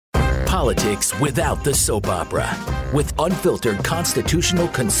politics without the soap opera, with unfiltered constitutional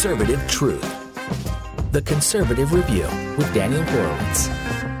conservative truth. The Conservative Review with Daniel Horowitz.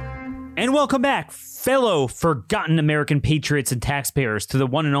 And welcome back, fellow forgotten American patriots and taxpayers, to the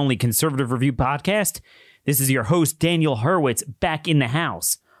one and only Conservative Review podcast. This is your host, Daniel Horowitz, back in the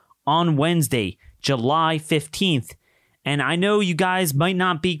house on Wednesday, July 15th. And I know you guys might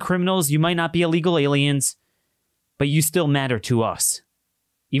not be criminals, you might not be illegal aliens, but you still matter to us.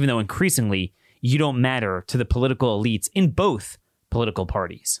 Even though increasingly, you don't matter to the political elites in both political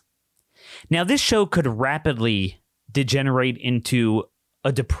parties. Now, this show could rapidly degenerate into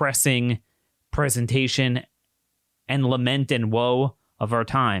a depressing presentation and lament and woe of our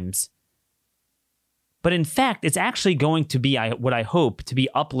times. But in fact, it's actually going to be what I hope to be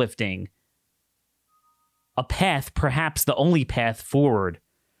uplifting, a path, perhaps the only path forward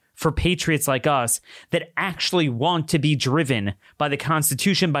for patriots like us that actually want to be driven by the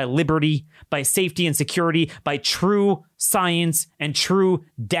Constitution, by liberty, by safety and security, by true science and true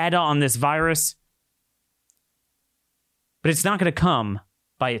data on this virus. But it's not going to come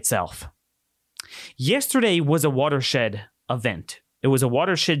by itself. Yesterday was a watershed event. It was a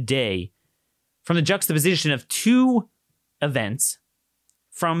watershed day from the juxtaposition of two events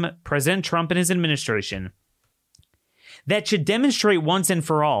from President Trump and his administration that should demonstrate once and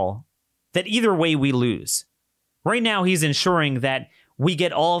for all that either way we lose. Right now, he's ensuring that we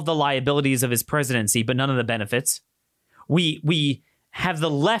get all of the liabilities of his presidency, but none of the benefits. We have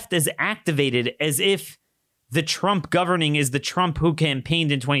the left as activated as if the Trump governing is the Trump who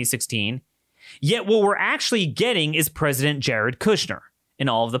campaigned in 2016. Yet what we're actually getting is President Jared Kushner in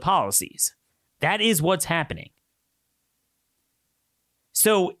all of the policies. That is what's happening.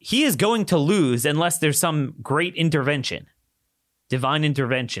 So he is going to lose unless there's some great intervention, divine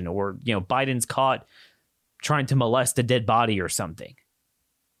intervention, or, Biden's caught trying to molest a dead body or something.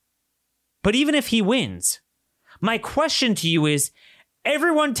 But even if he wins, my question to you is,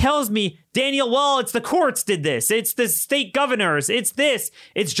 everyone tells me, Daniel, well, it's the courts did this. It's the state governors. It's this.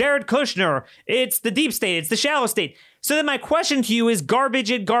 It's Jared Kushner. It's the deep state. It's the shallow state. So then my question to you is,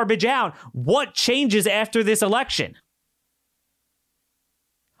 garbage in, garbage out. What changes after this election?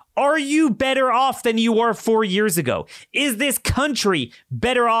 Are you better off than you were 4 years ago? Is this country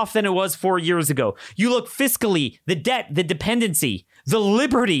better off than it was 4 years ago? You look fiscally, the debt, the dependency, the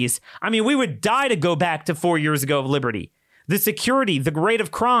liberties. I mean, we would die to go back to 4 years ago of liberty. The security, the rate of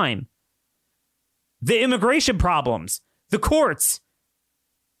crime, the immigration problems, the courts.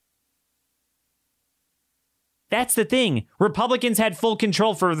 That's the thing. Republicans had full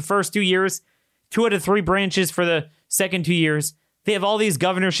control for the first 2 years, 2 out of 3 branches for the second 2 years. They have all these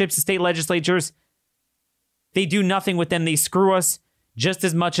governorships and state legislatures. They do nothing with them. They screw us just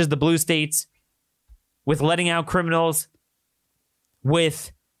as much as the blue states with letting out criminals,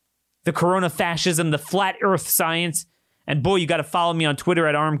 with the corona fascism, the flat earth science. And boy, you got to follow me on Twitter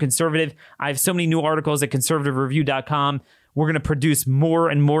at @armconservative. I have so many new articles at conservativereview.com. We're going to produce more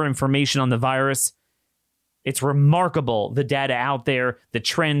and more information on the virus. It's remarkable, the data out there, the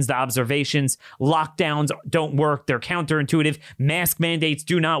trends, the observations. Lockdowns don't work. They're counterintuitive. Mask mandates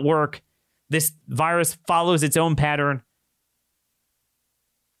do not work. This virus follows its own pattern.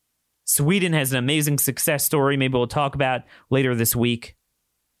 Sweden has an amazing success story. Maybe we'll talk about later this week.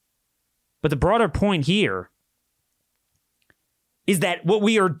 But the broader point here is that what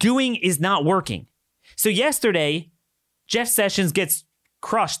we are doing is not working. So yesterday, Jeff Sessions gets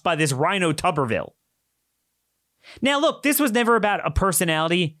crushed by this Rhino Tuberville. Now, look, this was never about a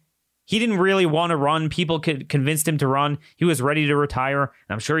personality. He didn't really want to run. People convinced him to run. He was ready to retire,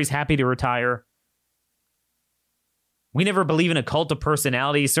 and I'm sure he's happy to retire. We never believe in a cult of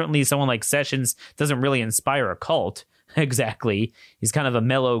personality. Certainly someone like Sessions doesn't really inspire a cult, exactly. He's kind of a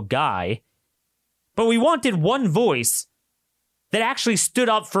mellow guy. But we wanted one voice that actually stood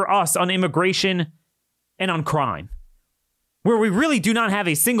up for us on immigration and on crime, where we really do not have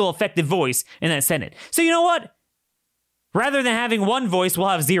a single effective voice in that Senate. So you know what? Rather than having one voice, we'll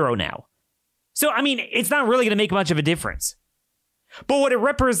have 0 now. So, I mean, it's not really going to make much of a difference. But what it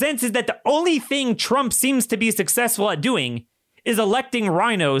represents is that the only thing Trump seems to be successful at doing is electing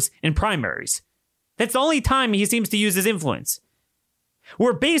rhinos in primaries. That's the only time he seems to use his influence.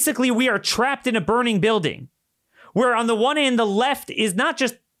 Where basically we are trapped in a burning building. Where on the one hand, the left is not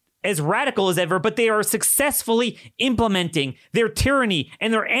just as radical as ever, but they are successfully implementing their tyranny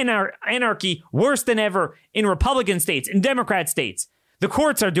and their anarchy worse than ever in Republican states, in Democrat states. The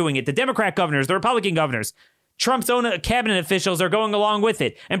courts are doing it. The Democrat governors, the Republican governors, Trump's own cabinet officials are going along with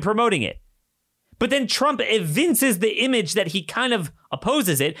it and promoting it. But then Trump evinces the image that he kind of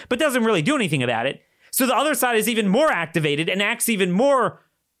opposes it, but doesn't really do anything about it. So the other side is even more activated and acts even more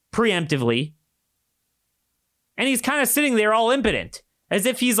preemptively. And he's kind of sitting there all impotent, as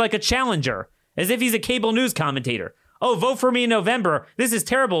if he's like a challenger, as if he's a cable news commentator. Oh, vote for me in November. This is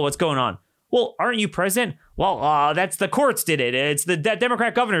terrible what's going on. Well, aren't you president? Well, that's the courts did it. It's the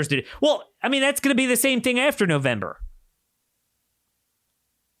Democrat governors did it. Well, I mean, that's going to be the same thing after November.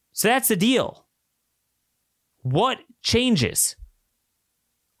 So that's the deal. What changes?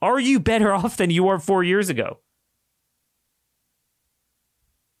 Are you better off than you were 4 years ago?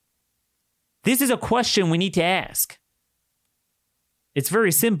 This is a question we need to ask. It's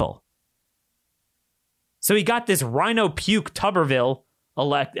very simple. So he got this Rhino Puke Tuberville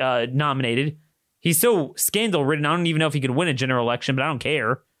nominated. He's so scandal-ridden, I don't even know if he could win a general election, but I don't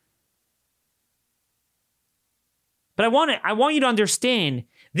care. But I want you to understand,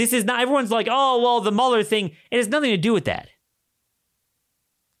 this is not, everyone's like, oh, well, the Mueller thing, it has nothing to do with that.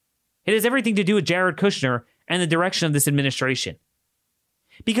 It has everything to do with Jared Kushner and the direction of this administration.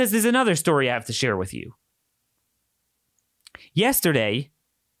 Because there's another story I have to share with you. Yesterday,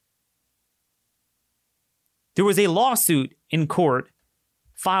 there was a lawsuit in court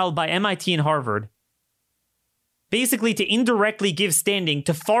filed by MIT and Harvard, basically to indirectly give standing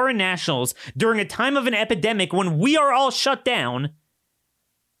to foreign nationals during a time of an epidemic when we are all shut down.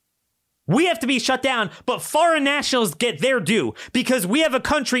 We have to be shut down, but foreign nationals get their due because we have a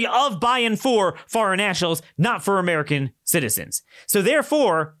country of, by, and for foreign nationals, not for American citizens. So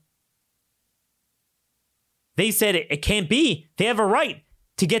therefore, they said it can't be. They have a right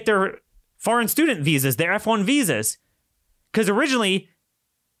to get their foreign student visas, their F-1 visas. Because originally,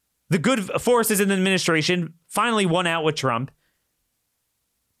 the good forces in the administration finally won out with Trump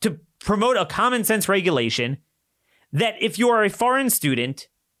to promote a common sense regulation that if you are a foreign student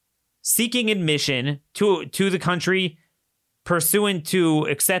seeking admission to the country pursuant to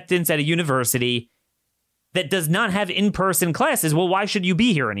acceptance at a university that does not have in-person classes, well, why should you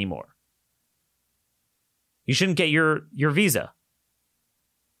be here anymore? You shouldn't get your visa.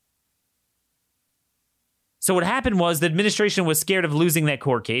 So what happened was the administration was scared of losing that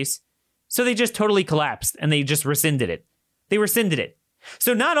court case, so they just totally collapsed and they just rescinded it. They rescinded it.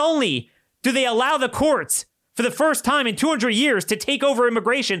 So not only do they allow the courts for the first time in 200 years to take over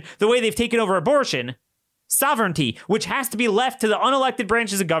immigration the way they've taken over abortion, sovereignty, which has to be left to the unelected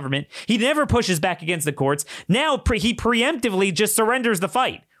branches of government. He never pushes back against the courts. Now he preemptively just surrenders the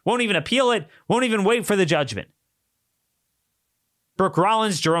fight. Won't even appeal it. Won't even wait for the judgment. Brooke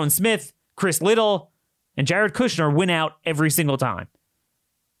Rollins, Jerome Smith, Chris Little, and Jared Kushner win out every single time.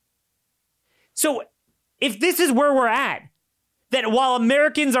 So if this is where we're at, that while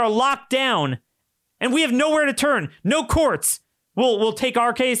Americans are locked down and we have nowhere to turn, no courts will take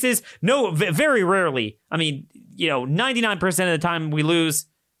our cases. No, very rarely. I mean, 99% of the time we lose.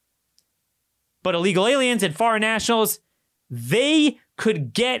 But illegal aliens and foreign nationals, they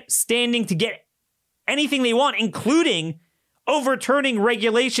could get standing to get anything they want, including overturning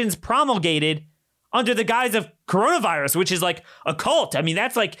regulations promulgated under the guise of coronavirus, which is like a cult. I mean,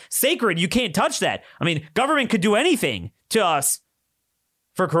 that's like sacred. You can't touch that. I mean, government could do anything to us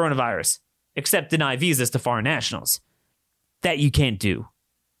for coronavirus, except deny visas to foreign nationals. That you can't do.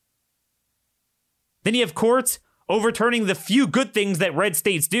 Then you have courts overturning the few good things that red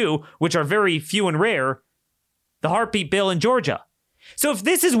states do, which are very few and rare, the heartbeat bill in Georgia. So if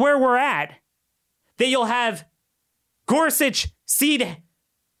this is where we're at, then you'll have Gorsuch cede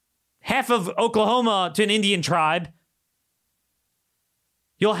half of Oklahoma to an Indian tribe.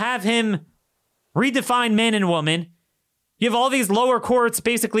 You'll have him redefine man and woman. You have all these lower courts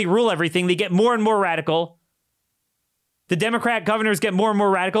basically rule everything. They get more and more radical. The Democrat governors get more and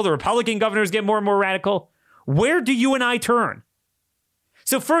more radical. The Republican governors get more and more radical. Where do you and I turn?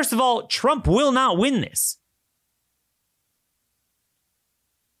 So first of all, Trump will not win this.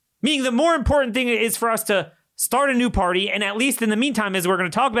 Meaning the more important thing is for us to start a new party, and at least in the meantime, as we're going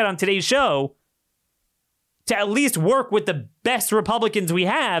to talk about on today's show, to at least work with the best Republicans we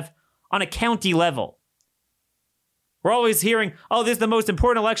have on a county level. We're always hearing, oh, this is the most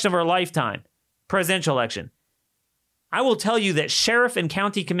important election of our lifetime, presidential election. I will tell you that sheriff and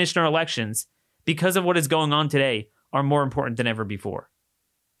county commissioner elections, because of what is going on today, are more important than ever before.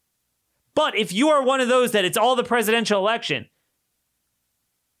 But if you are one of those that it's all the presidential election,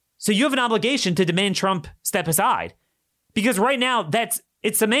 so you have an obligation to demand Trump step aside. Because right now,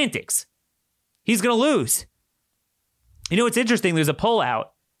 it's semantics. He's going to lose. It's interesting. There's a poll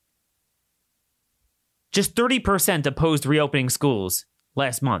out. Just 30% opposed reopening schools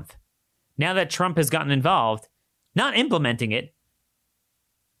last month. Now that Trump has gotten involved, not implementing it,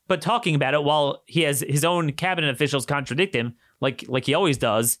 but talking about it while he has his own cabinet officials contradict him, like he always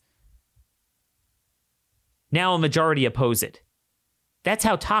does, now a majority oppose it. That's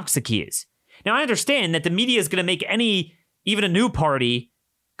how toxic he is. Now, I understand that the media is going to make even a new party,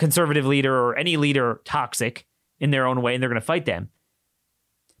 conservative leader or any leader toxic in their own way, and they're going to fight them.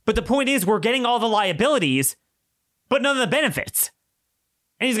 But the point is, we're getting all the liabilities, but none of the benefits.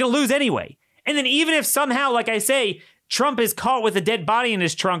 And he's going to lose anyway. And then even if somehow, like I say, Trump is caught with a dead body in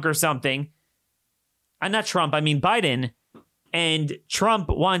his trunk or something, not Trump, I mean Biden, and Trump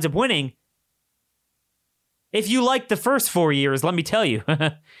winds up winning, if you like the first 4 years, let me tell you,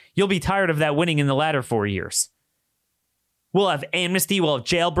 you'll be tired of that winning in the latter 4 years. We'll have amnesty, we'll have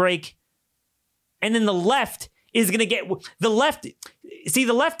jailbreak. And then the left is going to get... The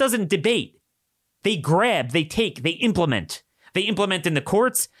left doesn't debate. They grab, they take, they implement. They implement in the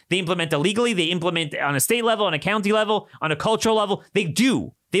courts, they implement illegally, they implement on a state level, on a county level, on a cultural level. They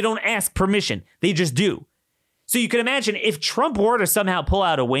do. They don't ask permission. They just do. So you can imagine if Trump were to somehow pull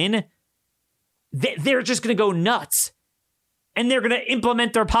out a win, they're just going to go nuts. And they're going to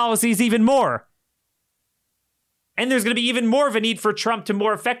implement their policies even more. And there's going to be even more of a need for Trump to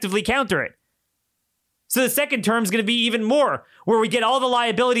more effectively counter it. So the second term is going to be even more, where we get all the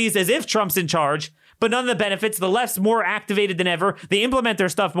liabilities as if Trump's in charge, but none of the benefits. The left's more activated than ever. They implement their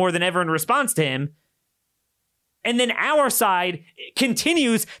stuff more than ever in response to him. And then our side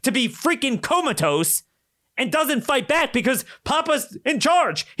continues to be freaking comatose and doesn't fight back because Papa's in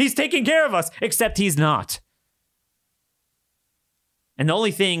charge. He's taking care of us, except he's not. And the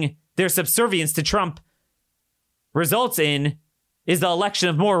only thing their subservience to Trump results in is the election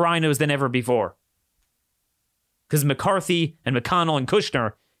of more rhinos than ever before. Because McCarthy and McConnell and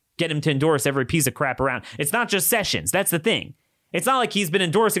Kushner get him to endorse every piece of crap around. It's not just Sessions. That's the thing. It's not like he's been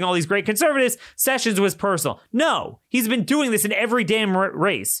endorsing all these great conservatives. Sessions was personal. No, he's been doing this in every damn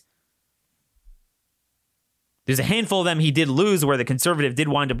race. There's a handful of them he did lose where the conservative did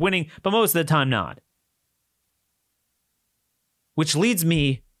wind up winning, but most of the time not. Which leads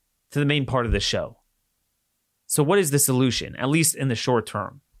me to the main part of the show. So what is the solution, at least in the short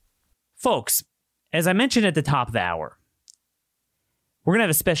term? Folks, as I mentioned at the top of the hour, we're going to have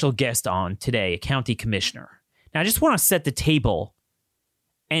a special guest on today, a county commissioner. Now, I just want to set the table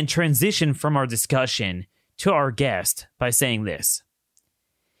and transition from our discussion to our guest by saying this.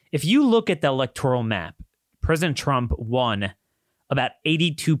 If you look at the electoral map, President Trump won about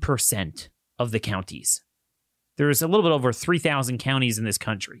 82% of the counties. There's a little bit over 3,000 counties in this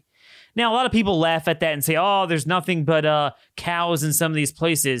country. Now, a lot of people laugh at that and say, oh, there's nothing but cows in some of these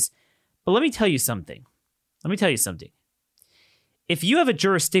places. But let me tell you something. If you have a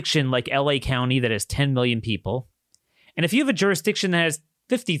jurisdiction like LA County that has 10 million people, and if you have a jurisdiction that has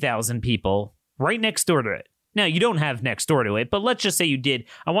 50,000 people right next door to it, now you don't have next door to it, but let's just say you did.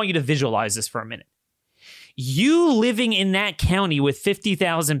 I want you to visualize this for a minute. You living in that county with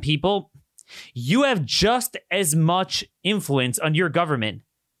 50,000 people, you have just as much influence on your government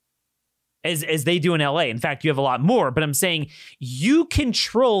as they do in LA. In fact, you have a lot more, but I'm saying you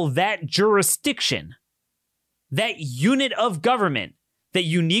control that jurisdiction, that unit of government, that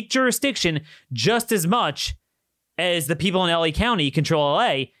unique jurisdiction just as much as the people in LA County control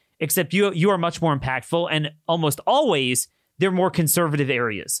LA, except you are much more impactful, and almost always they're more conservative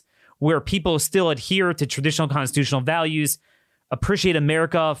areas where people still adhere to traditional constitutional values, appreciate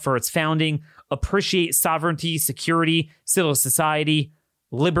America for its founding, appreciate sovereignty, security, civil society,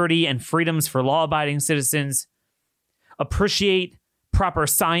 liberty, and freedoms for law-abiding citizens, appreciate proper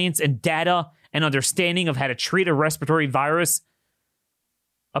science and data and understanding of how to treat a respiratory virus,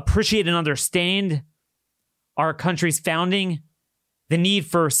 appreciate and understand our country's founding, the need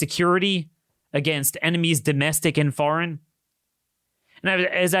for security against enemies domestic and foreign. And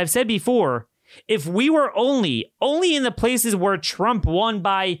as I've said before, if we were only in the places where Trump won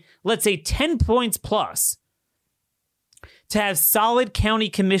by, let's say, 10 points plus, to have solid county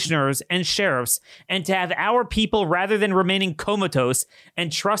commissioners and sheriffs, and to have our people, rather than remaining comatose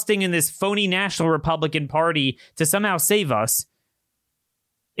and trusting in this phony National Republican Party to somehow save us,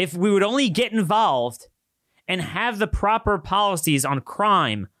 if we would only get involved and have the proper policies on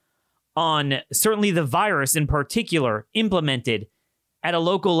crime, on certainly the virus in particular, implemented at a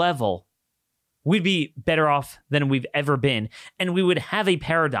local level, we'd be better off than we've ever been. And we would have a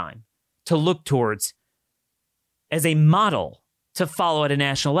paradigm to look towards as a model to follow at a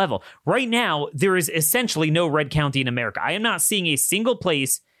national level. Right now, there is essentially no red county in America. I am not seeing a single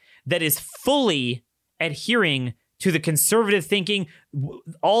place that is fully adhering to the conservative thinking,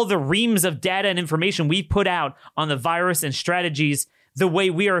 all the reams of data and information we put out on the virus and strategies, the way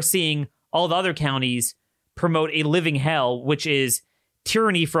we are seeing all the other counties promote a living hell, which is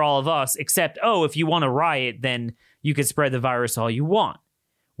tyranny for all of us, except, oh, if you want to riot, then you can spread the virus all you want.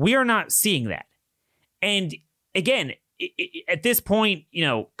 We are not seeing that. And again, at this point,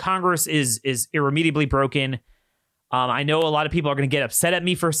 Congress is irremediably broken. I know a lot of people are going to get upset at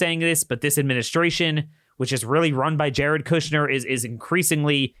me for saying this, but this administration, which is really run by Jared Kushner, is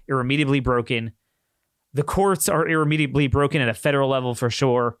increasingly irremediably broken. The courts are irremediably broken at a federal level for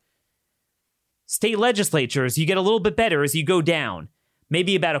sure. State legislatures, you get a little bit better as you go down.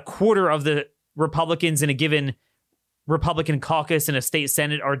 Maybe about a quarter of the Republicans in a given Republican caucus in a state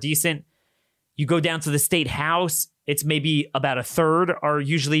Senate are decent. You go down to the state House, it's maybe about a third are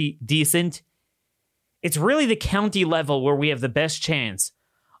usually decent. It's really the county level where we have the best chance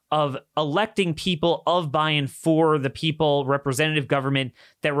of electing people of, by, and for the people, representative government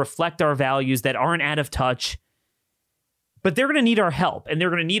that reflect our values, that aren't out of touch. But they're going to need our help, and they're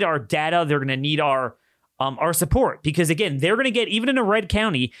going to need our data. They're going to need our support, because again, they're going to get, even in a red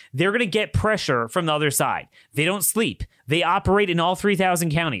county, they're going to get pressure from the other side. They don't sleep. They operate in all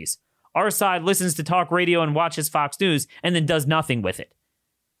 3,000 counties. Our side listens to talk radio and watches Fox News and then does nothing with it.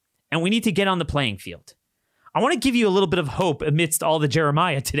 And we need to get on the playing field. I want to give you a little bit of hope amidst all the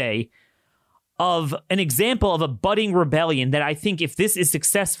Jeremiah today of an example of a budding rebellion that I think, if this is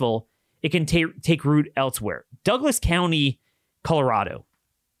successful, it can take root elsewhere. Douglas County, Colorado.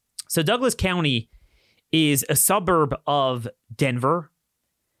 So Douglas County is a suburb of Denver.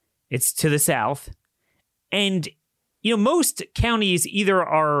 It's to the south. And, most counties either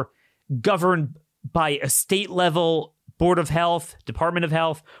are governed by a state level Board of Health, Department of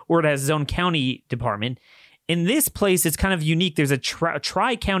Health, or it has its own county department. In this place, it's kind of unique. There's a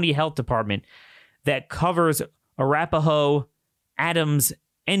tri-county health department that covers Arapahoe, Adams,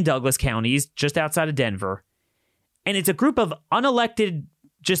 and Douglas counties, just outside of Denver. And it's a group of unelected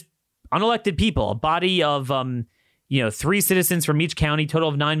people, a body of, 3 citizens from each county, total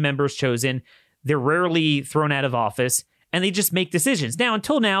of 9 members chosen. They're rarely thrown out of office, and they just make decisions. Now,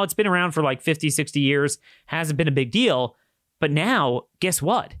 until now, it's been around for like 50, 60 years, hasn't been a big deal. But now, guess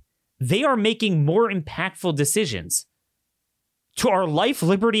what? They are making more impactful decisions to our life,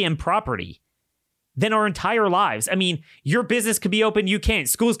 liberty, and property than our entire lives. I mean, your business could be open, you can't.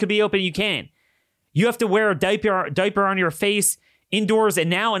 Schools could be open, you can't. You have to wear a diaper on your face indoors, and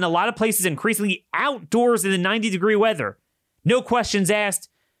now in a lot of places increasingly outdoors in the 90-degree weather. No questions asked.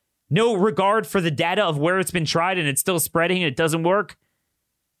 No regard for the data of where it's been tried and it's still spreading and it doesn't work.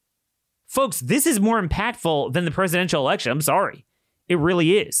 Folks, this is more impactful than the presidential election. I'm sorry. It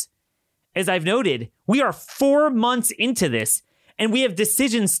really is. As I've noted, we are 4 months into this, and we have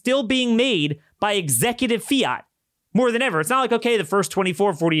decisions still being made by executive fiat more than ever. It's not like, okay, the first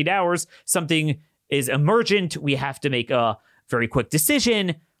 24, 48 hours, something is emergent. We have to make a very quick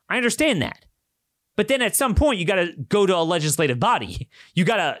decision. I understand that. But then at some point, you got to go to a legislative body. You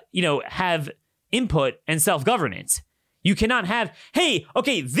got to, have input and self-governance. You cannot have, hey,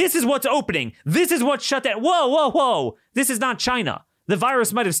 okay, this is what's opening. This is what shut down. Whoa, whoa, whoa. This is not China. The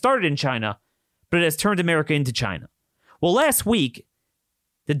virus might have started in China, but it has turned America into China. Well, last week,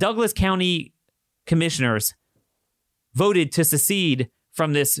 the Douglas County commissioners voted to secede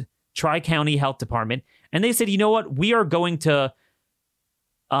from this tri-county health department, and they said, you know what? We are going to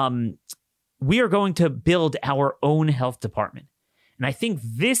build our own health department. And I think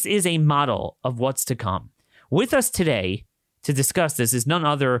this is a model of what's to come. With us today to discuss this is none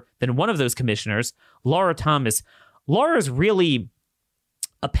other than one of those commissioners, Laura Thomas. Laura is really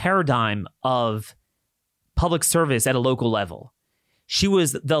a paradigm of public service at a local level. She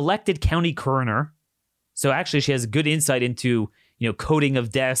was the elected county coroner. So actually she has good insight into, coding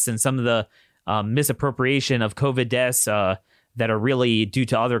of deaths and some of the misappropriation of COVID deaths that are really due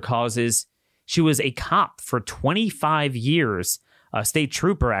to other causes. She was a cop for 25 years, a state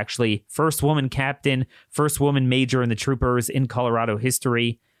trooper, actually. First woman captain, first woman major in the troopers in Colorado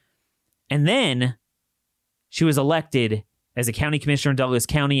history. And then she was elected as a county commissioner in Douglas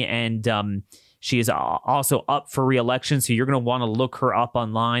County, and she is also up for re-election, so you're going to want to look her up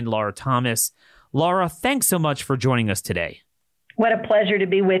online, Laura Thomas. Laura, thanks so much for joining us today. What a pleasure to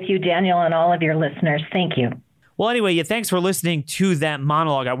be with you, Daniel, and all of your listeners. Thank you. Well, anyway, thanks for listening to that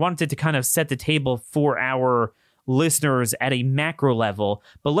monologue. I wanted to kind of set the table for our listeners at a macro level,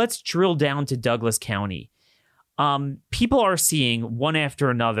 but let's drill down to Douglas County. People are seeing one after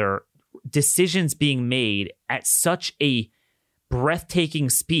another decisions being made at such a breathtaking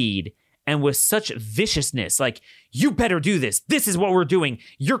speed and with such viciousness, like, you better do this. This is what we're doing.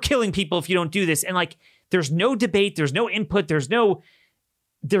 You're killing people if you don't do this. And there's no debate. There's no input. There's no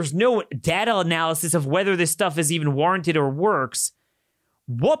data analysis of whether this stuff is even warranted or works.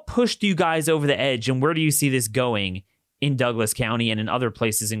 What pushed you guys over the edge, and where do you see this going in Douglas County and in other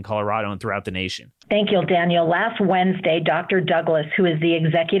places in Colorado and throughout the nation. Thank you, Daniel. Last Wednesday, Dr. Douglas, who is the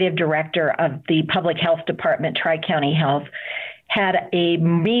executive director of the Public Health Department, Tri-County Health, had a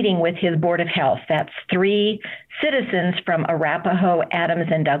meeting with his Board of Health. That's 3 citizens from Arapahoe, Adams,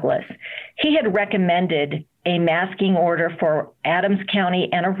 and Douglas. He had recommended a masking order for Adams County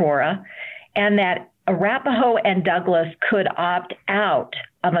and Aurora, and that Arapahoe and Douglas could opt out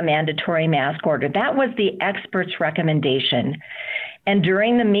of a mandatory mask order. That was the expert's recommendation. And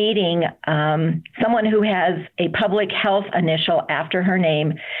during the meeting, someone who has a public health initial after her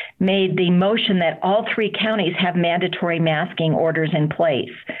name made the motion that all 3 counties have mandatory masking orders in place.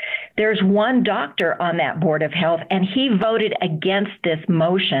 There's one doctor on that Board of Health, and he voted against this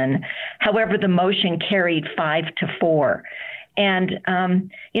motion. However, the motion carried 5-4. And,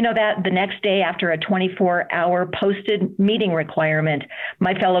 that the next day after a 24-hour posted meeting requirement,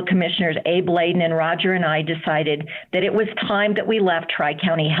 my fellow commissioners, Abe Layden and Roger and I decided that it was time that we left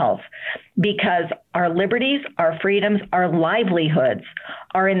Tri-County Health because our liberties, our freedoms, our livelihoods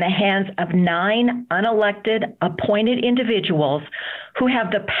are in the hands of 9 unelected, appointed individuals who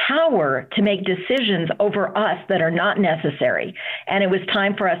have the power to make decisions over us that are not necessary. And it was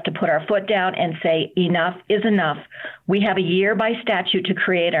time for us to put our foot down and say, enough is enough. We have a year by statute to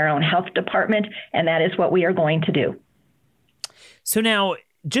create our own health department, and that is what we are going to do. So now,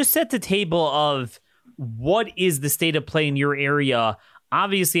 just set the table of what is the state of play in your area.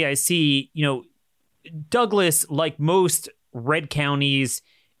 Obviously, I see, Douglas, like most red counties,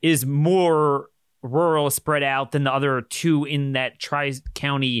 is more rural spread out than the other 2 in that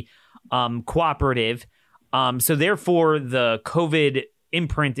tri-county cooperative. So therefore, the COVID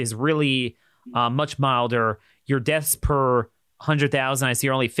imprint is really much milder. Your deaths per 100,000, I see,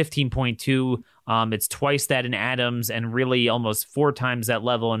 are only 15.2. It's twice that in Adams and really almost 4 times that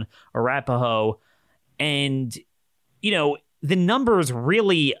level in Arapahoe. And, the numbers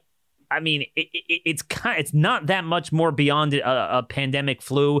really, it's not that much more beyond a pandemic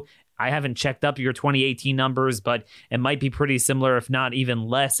flu. I haven't checked up your 2018 numbers, but it might be pretty similar, if not even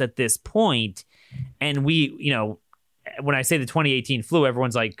less at this point. And we, when I say the 2018 flu,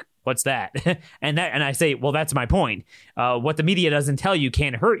 everyone's like, what's that? and I say, well, that's my point. What the media doesn't tell you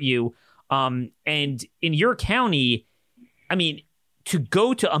can't hurt you. And in your county, to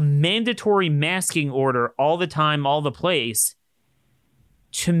go to a mandatory masking order all the time, all the place,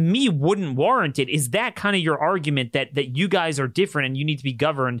 to me, wouldn't warrant it. Is that kind of your argument that you guys are different and you need to be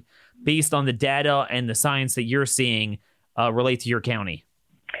governed based on the data and the science that you're seeing relate to your county?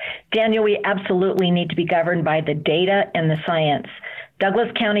 Daniel, we absolutely need to be governed by the data and the science. Douglas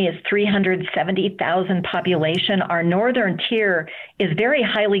County is 370,000 population. Our northern tier is very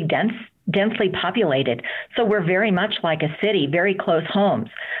highly densely populated. So we're very much like a city, very close homes.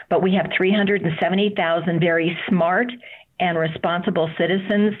 But we have 370,000 very smart and responsible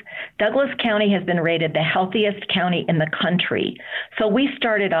citizens. Douglas County has been rated the healthiest county in the country. So we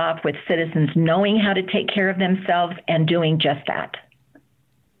started off with citizens knowing how to take care of themselves and doing just that.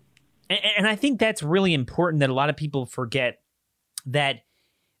 And I think that's really important, that a lot of people forget that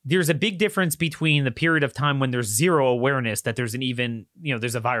there's a big difference between the period of time when there's zero awareness that there's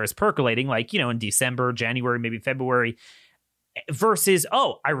there's a virus percolating, like, in December, January, maybe February, versus,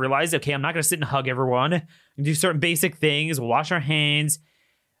 I realized, okay, I'm not going to sit and hug everyone and do certain basic things, wash our hands,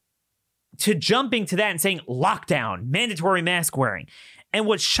 to jumping to that and saying lockdown, mandatory mask wearing. And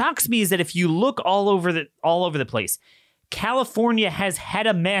what shocks me is that if you look all over the place, California has had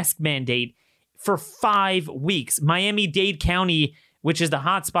a mask mandate for 5 weeks. Miami-Dade County, which is the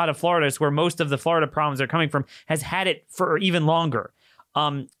hot spot of Florida, is where most of the Florida problems are coming from, has had it for even longer.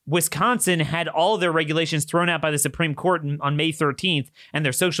 Wisconsin had all of their regulations thrown out by the Supreme Court on May 13th, and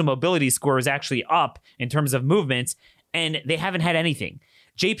their social mobility score is actually up in terms of movements, and they haven't had anything.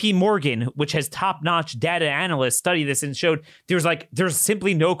 JP Morgan, which has top-notch data analysts, studied this and showed there's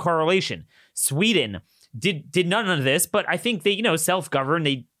simply no correlation. Sweden did none of this, but I think they, self-governed.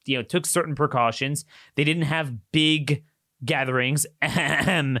 They, took certain precautions. They didn't have big gatherings,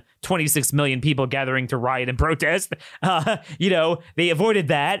 26 million people gathering to riot and protest. They avoided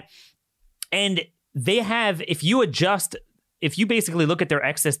that. And they have, if you basically look at their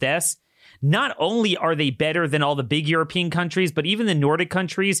excess deaths, not only are they better than all the big European countries, but even the Nordic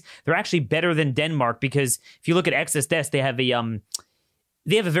countries, they're actually better than Denmark, because if you look at excess deaths, they have a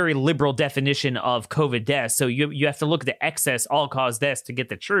very liberal definition of COVID deaths. So you have to look at the excess all-cause deaths to get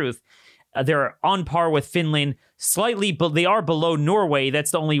the truth. They're on par with Finland, slightly, but they are below Norway.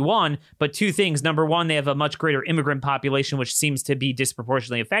 That's the only one. But 2 things. Number 1, they have a much greater immigrant population, which seems to be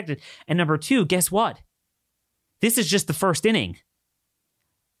disproportionately affected. And number 2, guess what? This is just the first inning.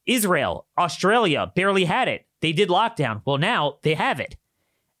 Israel, Australia barely had it. they did lockdown. Well, now they have it.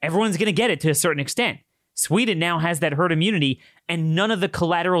 Everyone's going to get it to a certain extent. Sweden now has that herd immunity, and none of the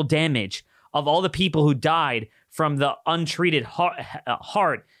collateral damage of all the people who died from the untreated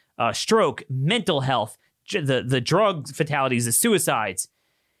heart, stroke, mental health, the drug fatalities, the suicides.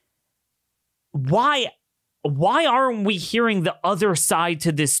 Why aren't we hearing the other side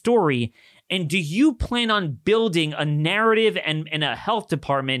to this story? And do you plan on building a narrative and a health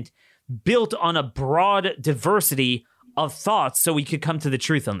department built on a broad diversity of thoughts so we could come to the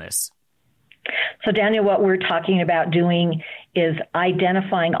truth on this? So, Daniel, what we're talking about doing is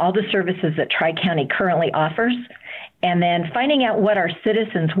identifying all the services that Tri-County currently offers and then finding out what our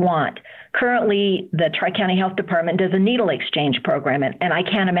citizens want. Currently, the Tri-County Health Department does a needle exchange program, and I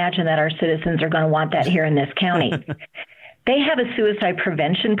can't imagine that our citizens are going to want that here in this county. They have a suicide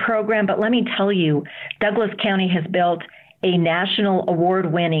prevention program, but let me tell you, Douglas County has built a national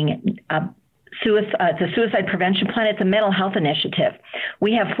award-winning it's a suicide prevention plan. It's a mental health initiative.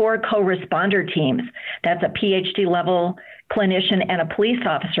 We have 4 co-responder teams. That's a PhD level clinician and a police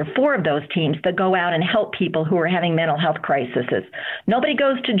officer, 4 of those teams that go out and help people who are having mental health crises. Nobody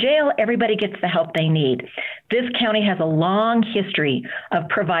goes to jail. Everybody gets the help they need. This county has a long history of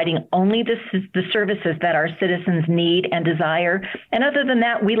providing only the services that our citizens need and desire. And other than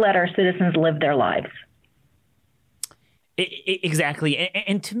that, we let our citizens live their lives. Exactly.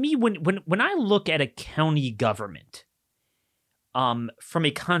 And to me, when I look at a county government, from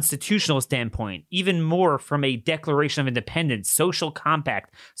a constitutional standpoint, even more from a Declaration of Independence, social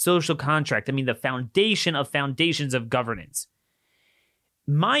compact, social contract, I mean, the foundation of foundations of governance,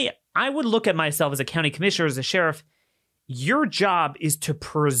 I would look at myself as a county commissioner, as a sheriff. Your job is to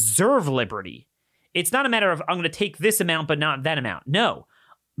preserve liberty. It's not a matter of I'm going to take this amount, but not that amount. No,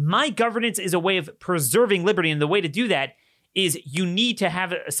 my governance is a way of preserving liberty. And the way to do that is you need to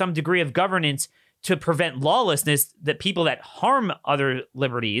have some degree of governance to prevent lawlessness, that people that harm other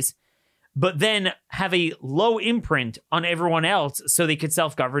liberties, but then have a low imprint on everyone else so they could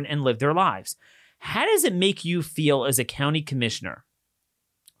self-govern and live their lives. How does it make you feel as a county commissioner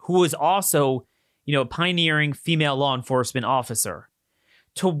who is also, a pioneering female law enforcement officer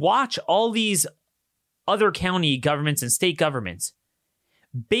to watch all these other county governments and state governments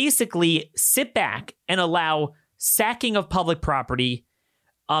basically sit back and allow sacking of public property,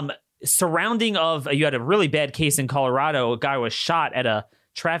 surrounding of, you had a really bad case in Colorado, a guy was shot at a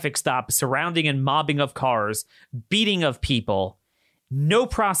traffic stop, surrounding and mobbing of cars, beating of people, no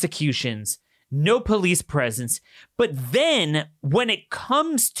prosecutions, no police presence. But then when it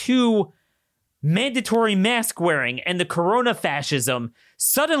comes to mandatory mask wearing and the corona fascism,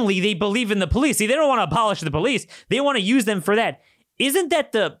 suddenly they believe in the police. See, they don't want to abolish the police. They want to use them for that. Isn't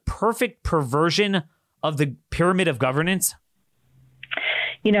that the perfect perversion of the pyramid of governance?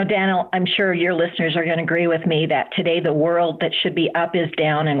 Daniel, I'm sure your listeners are going to agree with me that today the world that should be up is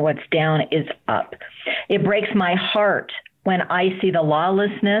down and what's down is up. It breaks my heart when I see the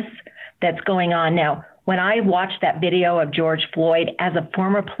lawlessness that's going on now. When I watched that video of George Floyd as a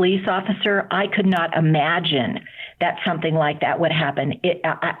former police officer, I could not imagine that something like that would happen.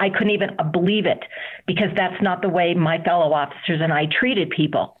 I couldn't even believe it, because that's not the way my fellow officers and I treated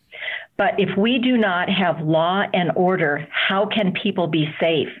people. But if we do not have law and order, how can people be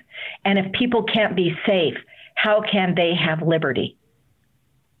safe? And if people can't be safe, how can they have liberty?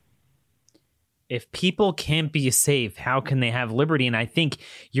 If people can't be safe, how can they have liberty? And I think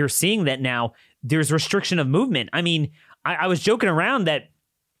you're seeing that now. There's restriction of movement. I mean, I was joking around that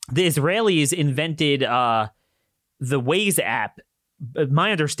the Israelis invented the Waze app.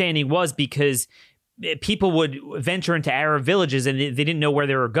 My understanding was because people would venture into Arab villages and they didn't know where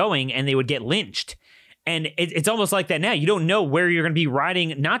they were going, and they would get lynched. And it's almost like that now. You don't know where you're going to be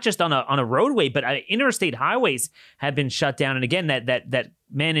riding, not just on a roadway, but interstate highways have been shut down. And again, that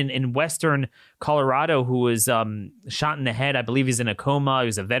man in western Colorado who was shot in the head, I believe he's in a coma. He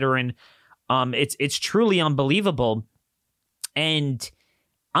was a veteran. It's truly unbelievable. And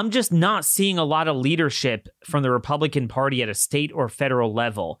I'm just not seeing a lot of leadership from the Republican Party at a state or federal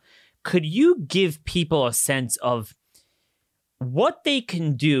level. Could you give people a sense of what they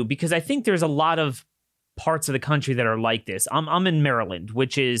can do? Because I think there's a lot of parts of the country that are like this. I'm in Maryland,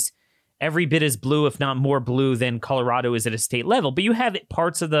 which is every bit as blue, if not more blue, than Colorado is at a state level. But you have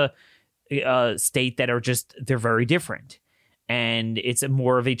parts of the state that are they're very different. And it's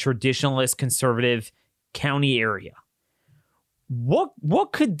more of a traditionalist, conservative county area.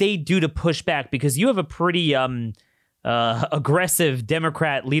 What could they do to push back? Because you have a pretty aggressive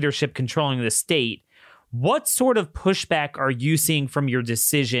Democrat leadership controlling the state. What sort of pushback are you seeing from your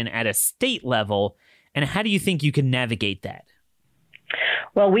decision at a state level, and how do you think you can navigate that?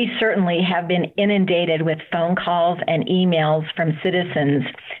 Well, we certainly have been inundated with phone calls and emails from citizens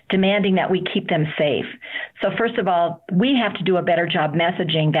demanding that we keep them safe. So first of all, we have to do a better job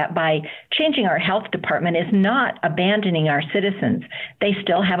messaging that by changing our health department is not abandoning our citizens. They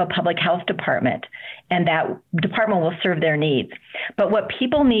still have a public health department, and that department will serve their needs. But what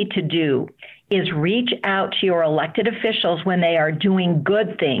people need to do is reach out to your elected officials when they are doing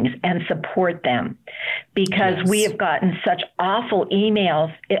good things and support them, because we have gotten such awful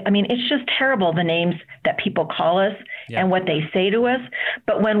emails. It's just terrible, the names that people call us and what they say to us.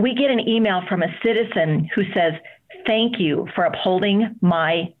 But when we get an email from a citizen who says, thank you for upholding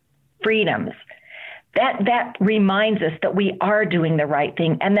my freedoms, that reminds us that we are doing the right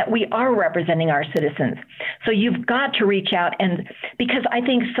thing and that we are representing our citizens. So you've got to reach out, and because I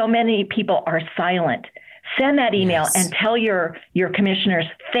think so many people are silent, send that email and tell your commissioners,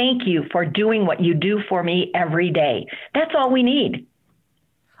 thank you for doing what you do for me every day. That's all we need.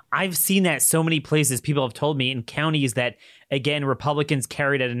 I've seen that so many places. People have told me in counties that, again, Republicans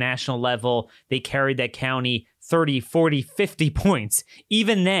carried at a national level. They carried that county 30, 40, 50 points.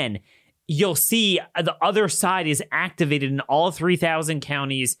 Even then, you'll see the other side is activated in all 3,000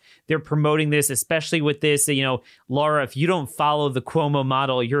 counties. They're promoting this, especially with this, Laura, if you don't follow the Cuomo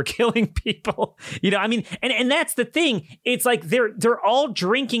model, you're killing people. And that's the thing. It's like they're all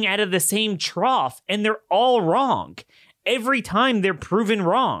drinking out of the same trough, and they're all wrong. Every time they're proven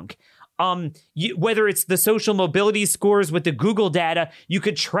wrong. Whether it's the social mobility scores with the Google data, you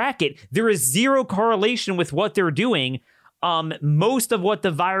could track it. There is zero correlation with what they're doing. Most of what the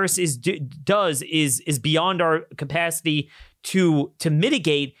virus does is beyond our capacity to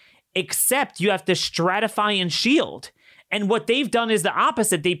mitigate, except you have to stratify and shield. And what they've done is the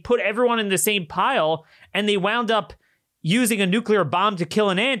opposite. They put everyone in the same pile, and they wound up using a nuclear bomb to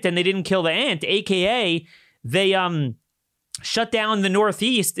kill an ant, and they didn't kill the ant, aka they shut down the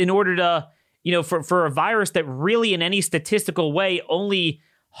Northeast in order to, for a virus that really in any statistical way only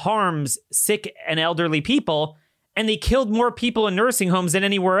harms sick and elderly people. And they killed more people in nursing homes than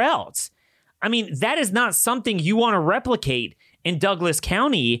anywhere else. That is not something you want to replicate in Douglas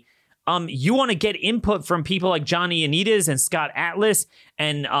County. You want to get input from people like John Ioannidis and Scott Atlas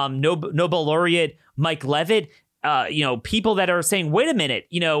and Nobel laureate Mike Levitt. People that are saying, wait a minute,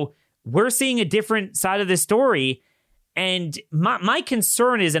 we're seeing a different side of the story. And my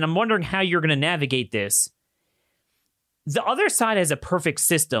concern is, and I'm wondering how you're going to navigate this, the other side has a perfect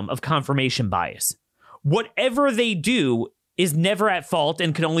system of confirmation bias. Whatever they do is never at fault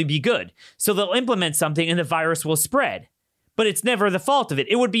and can only be good. So they'll implement something and the virus will spread. But it's never the fault of it.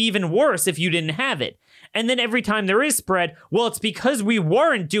 It would be even worse if you didn't have it. And then every time there is spread, well, it's because we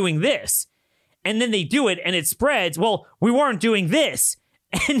weren't doing this. And then they do it and it spreads. Well, we weren't doing this.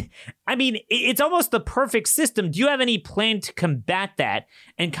 And it's almost the perfect system. Do you have any plan to combat that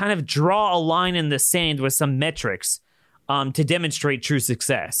and kind of draw a line in the sand with some metrics to demonstrate true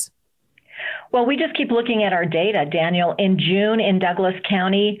success? Well, we just keep looking at our data, Daniel. In June in Douglas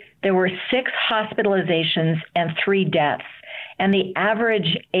County, there were 6 hospitalizations and 3 deaths. And the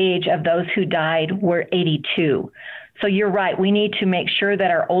average age of those who died were 82. So you're right. We need to make sure that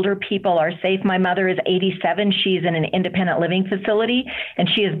our older people are safe. My mother is 87. She's in an independent living facility, and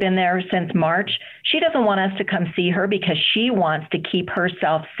she has been there since March. She doesn't want us to come see her because she wants to keep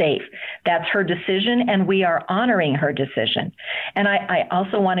herself safe. That's her decision, and we are honoring her decision. And I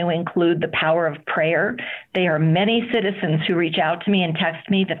also want to include the power of prayer. There are many citizens who reach out to me and text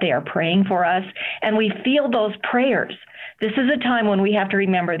me that they are praying for us, and we feel those prayers. This is a time when we have to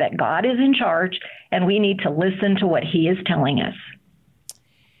remember that God is in charge, and we need to listen to what he is telling us.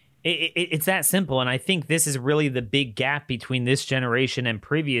 It's that simple, and I think this is really the big gap between this generation and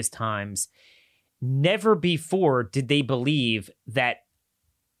previous times. Never before did they believe that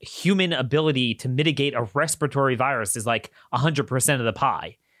human ability to mitigate a respiratory virus is like 100% of the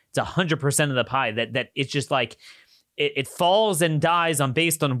pie. It's 100% of the pie, that it's just like it falls and dies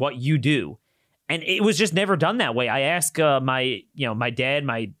based on what you do. And it was just never done that way. I ask my dad,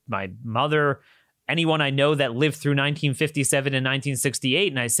 my mother, anyone I know that lived through 1957 and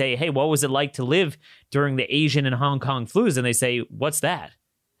 1968, and I say, hey, what was it like to live during the Asian and Hong Kong flus? And they say, what's that?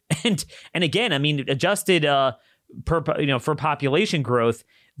 And again, adjusted for population growth,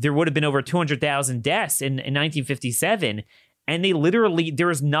 there would have been over 200,000 deaths in 1957, and they literally, there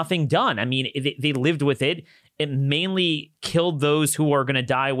was nothing done. They lived with it. It mainly killed those who are going to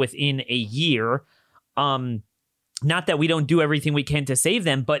die within a year. Not that we don't do everything we can to save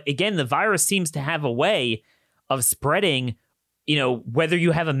them, but again, the virus seems to have a way of spreading, whether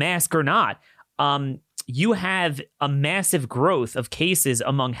you have a mask or not. you have a massive growth of cases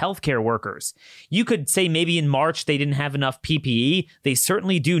among healthcare workers. You could say maybe in March they didn't have enough PPE. They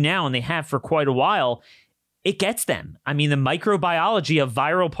certainly do now, and they have for quite a while. It gets them. I mean, the microbiology of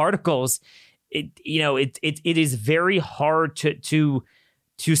viral particles, it is very hard to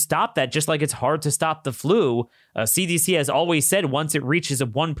stop that, just like it's hard to stop the flu. CDC has always said once it reaches a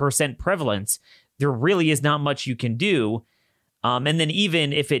 1% prevalence, there really is not much you can do. And then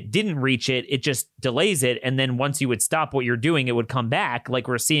even if it didn't reach it, it just delays it. And then once you would stop what you're doing, it would come back, like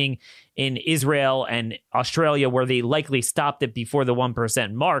we're seeing in Israel and Australia, where they likely stopped it before the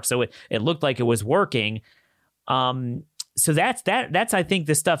 1% mark. So it looked like it was working. So that's, I think,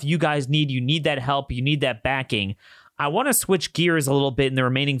 the stuff you guys need. You need that help. You need that backing. I want to switch gears a little bit in the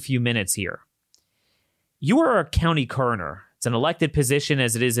remaining few minutes here. You are a county coroner. It's an elected position,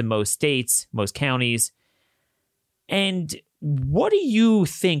 as it is in most states, most counties. And what do you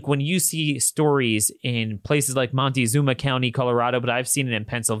think when you see stories in places like Montezuma County, Colorado, but I've seen it in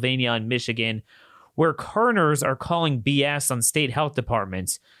Pennsylvania and Michigan, where coroners are calling BS on state health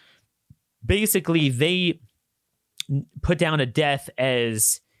departments? Basically, they put down a death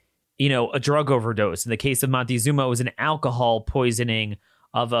as, a drug overdose. In the case of Montezuma, it was an alcohol poisoning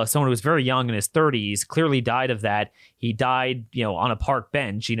of someone who was very young, in his 30s, clearly died of that. He died, on a park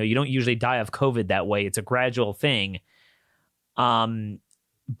bench. You don't usually die of COVID that way. It's a gradual thing.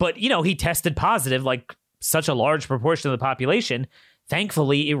 But he tested positive, like such a large proportion of the population.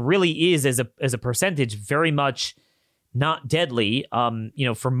 Thankfully, it really is, as a percentage, very much not deadly.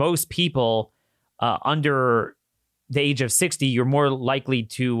 For most people under the age of 60, you're more likely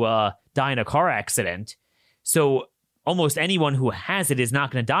to die in a car accident. So almost anyone who has it is not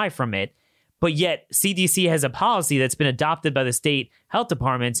going to die from it. But yet CDC has a policy that's been adopted by the state health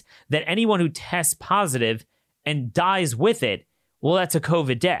departments that anyone who tests positive and dies with it, well, that's a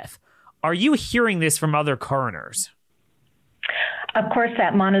COVID death. Are you hearing this from other coroners? Of course,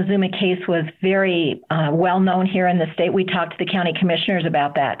 that Montezuma case was very well known here in the state. We talked to the county commissioners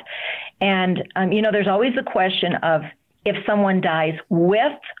about that. And, there's always a question of if someone dies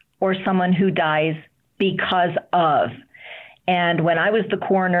with or someone who dies because of. And when I was the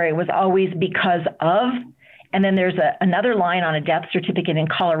coroner, it was always because of. And then there's another line on a death certificate in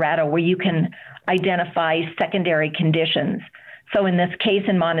Colorado where you can identify secondary conditions. So in this case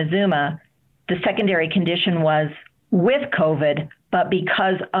in Montezuma, the secondary condition was with COVID, but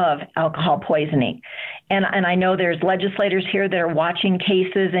because of alcohol poisoning. And I know there's legislators here that are watching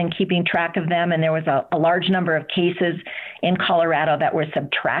cases and keeping track of them. And there was a large number of cases in Colorado that were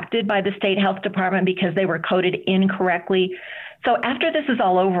subtracted by the state health department because they were coded incorrectly. So after this is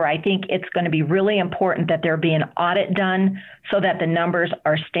all over, I think it's going to be really important that there be an audit done so that the numbers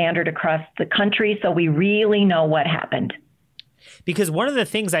are standard across the country so we really know what happened. Because one of the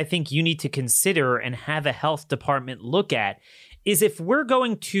things I think you need to consider and have a health department look at is if we're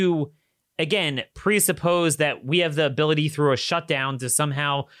going to, again, presuppose that we have the ability through a shutdown to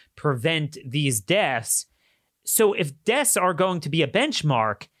somehow prevent these deaths. So if deaths are going to be a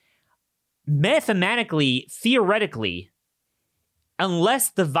benchmark, mathematically, theoretically, unless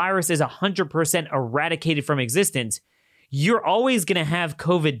the virus is 100% eradicated from existence, you're always going to have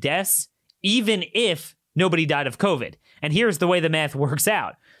COVID deaths, even if nobody died of COVID. And here's the way the math works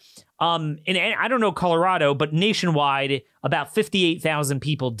out. And I don't know Colorado, but nationwide, about 58,000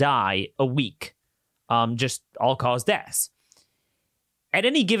 people die a week, just all-cause deaths. At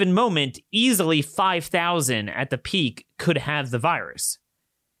any given moment, easily 5,000 at the peak could have the virus.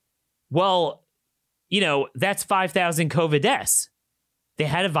 Well, that's 5,000 COVID deaths. They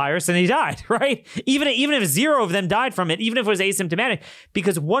had a virus and they died, right? Even if 0 of them died from it, even if it was asymptomatic.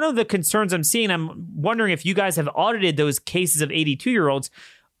 Because one of the concerns I'm seeing, I'm wondering if you guys have audited those cases of 82-year-olds.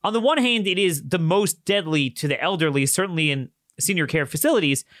 On the one hand, it is the most deadly to the elderly, certainly in senior care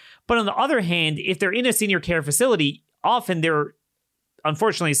facilities. But on the other hand, if they're in a senior care facility, often they're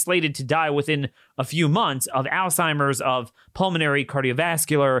unfortunately slated to die within a few months of Alzheimer's, of pulmonary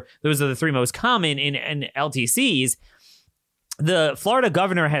cardiovascular. Those are the 3 most common in LTCs. The Florida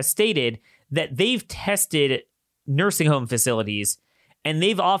governor has stated that they've tested nursing home facilities, and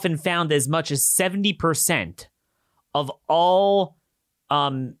they've often found as much as 70% of all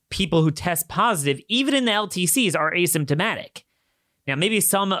people who test positive, even in the LTCs, are asymptomatic. Now, maybe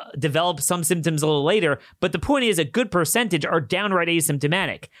some develop some symptoms a little later, but the point is a good percentage are downright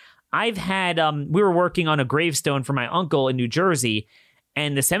asymptomatic. I've had, we were working on a gravestone for my uncle in New Jersey,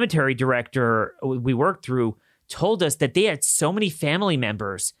 and the cemetery director we worked through told us that they had so many family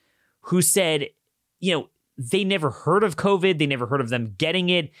members who said, they never heard of COVID. They never heard of them getting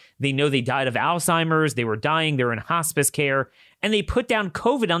it. They know they died of Alzheimer's. They were dying. They were in hospice care. And they put down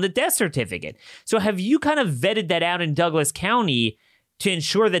COVID on the death certificate. So have you kind of vetted that out in Douglas County to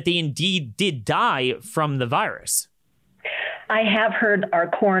ensure that they indeed did die from the virus? I have heard our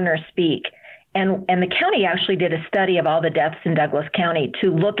coroner speak. And the county actually did a study of all the deaths in Douglas County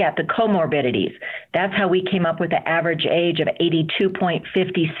to look at the comorbidities. That's how we came up with the average age of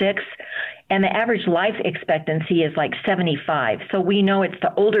 82.56. And the average life expectancy is like 75. So we know it's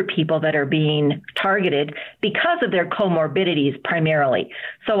the older people that are being targeted because of their comorbidities primarily.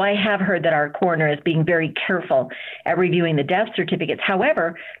 So I have heard that our coroner is being very careful at reviewing the death certificates.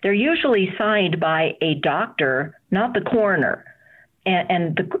 However, they're usually signed by a doctor, not the coroner.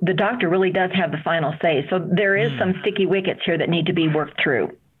 And the doctor really does have the final say. So there is some sticky wickets here that need to be worked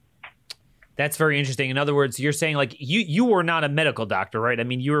through. That's very interesting. In other words, you're saying like you were not a medical doctor, right? I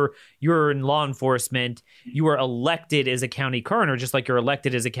mean, you're in law enforcement. You were elected as a county coroner, just like you're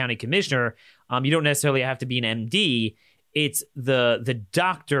elected as a county commissioner. You don't necessarily have to be an MD. It's the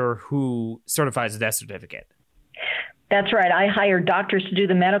doctor who certifies the death certificate. That's right. I hired doctors to do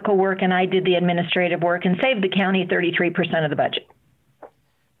the medical work, and I did the administrative work and saved the county 33% of the budget.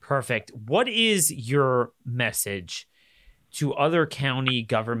 Perfect. What is your message to other county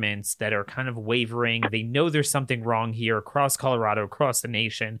governments that are kind of wavering? They know there's something wrong here across Colorado, across the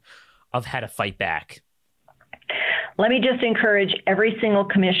nation, of how to fight back. Let me just encourage every single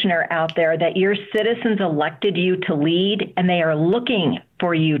commissioner out there that your citizens elected you to lead, and they are looking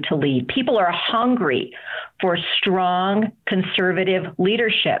for you to lead. People are hungry for strong conservative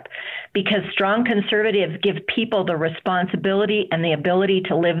leadership because strong conservatives give people the responsibility and the ability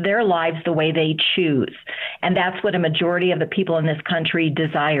to live their lives the way they choose. And that's what a majority of the people in this country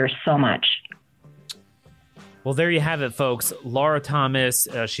desire so much. Well, there you have it, folks. Laura Thomas,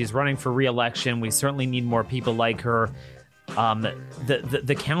 she's running for re-election. We certainly need more people like her.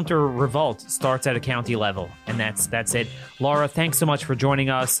 The counter revolt starts at a county level, and that's it. Laura, thanks so much for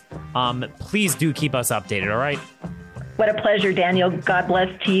joining us. Please do keep us updated, all right? What a pleasure, Daniel. God bless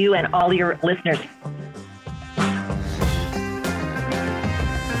to you and all your listeners.